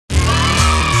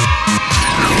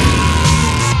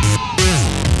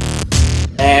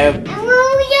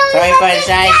fun,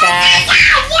 ShyShy.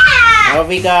 Yeah! What have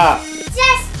we got?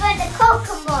 Just for the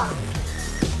Pokemon.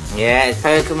 Yeah, it's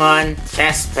Pokémon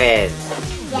Chespin.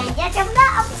 Yeah, just a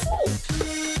lot of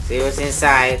See what's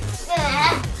inside?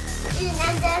 Yeah.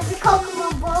 And there's the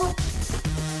Pokemon ball.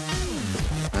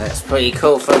 That's pretty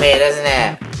cool from here, doesn't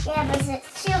it? Yeah, but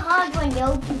it's too hard when you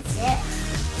open it.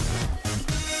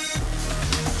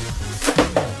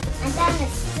 And then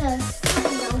it's just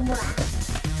nowhere.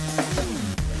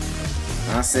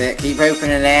 That's it. Keep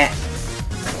opening it.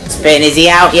 Spin, is he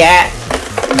out yet?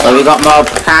 Yeah. Well, we got more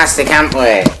plastic, haven't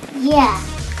we? Yeah.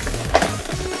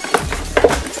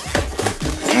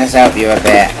 Let's help you a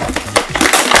bit.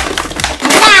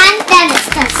 And then it's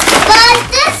the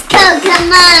first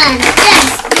Pokemon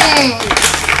Chespin.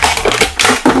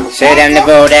 Show them the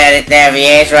ball there. There he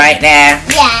is, right there.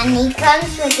 Yeah, and he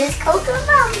comes with this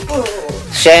Pokemon ball.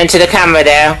 Show him to the camera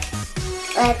there.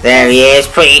 There he is,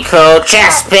 pretty cool.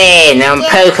 Chespin and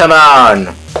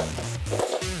Pokemon.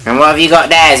 And what have you got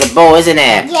there? It's a ball, isn't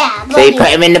it? Yeah. So you put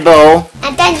him in the ball.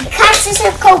 And then he catches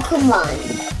a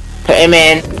Pokemon. Put him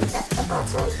in.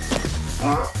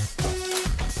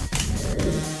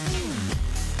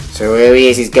 So here he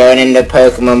is, he's going in the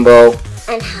Pokemon ball.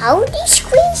 And how do you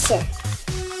squeeze it?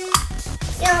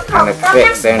 And the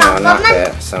clicks in on that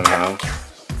bit somehow.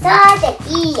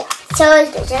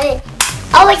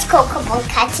 Oh, it's Pokemon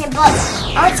catching, but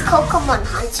it's Pokemon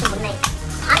hunting when they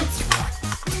hunt.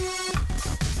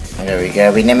 There we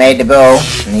go, we made the ball,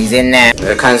 and he's in there.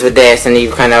 It comes with this, and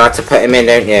you kind of have to put him in,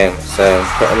 don't you? So,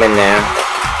 put him in there.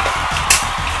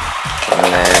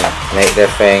 And then, make the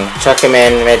thing. Chuck him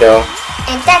in the middle.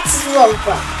 And that's his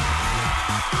robot.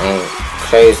 And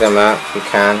close them up, if you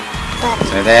can.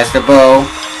 So there's the ball.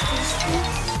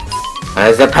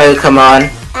 There's the Pokemon.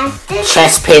 And this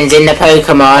Chespin's in the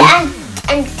Pokemon.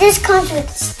 and this comes with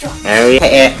the straw. There we hit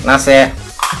it, that's it.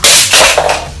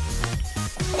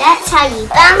 That's how you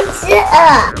bounce it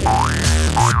up.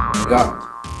 We got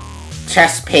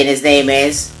Chespin, his name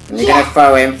is. And we're gonna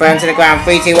throw him to the ground.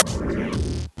 3, 2,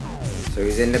 1. So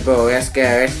he's in the ball. Let's go.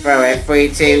 Let's throw it. 3,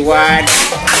 2, 1.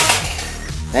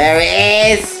 There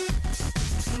it is.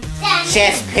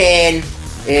 Chespin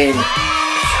in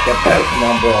the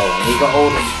Pokemon ball. We got all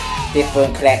the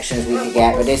different collections we could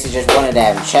get, but this is just one of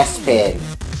them. Chespin.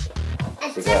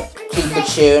 So we got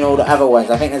Pikachu and all the other ones.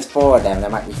 I think there's 4 of them. There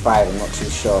might be 5. I'm not too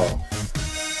sure.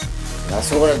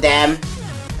 That's all of them.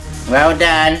 Well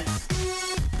done.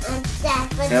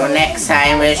 Till next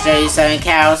time, we'll show you something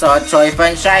else on Toy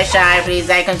Fun ShyShy. Please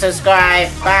like and subscribe.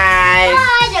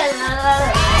 Bye.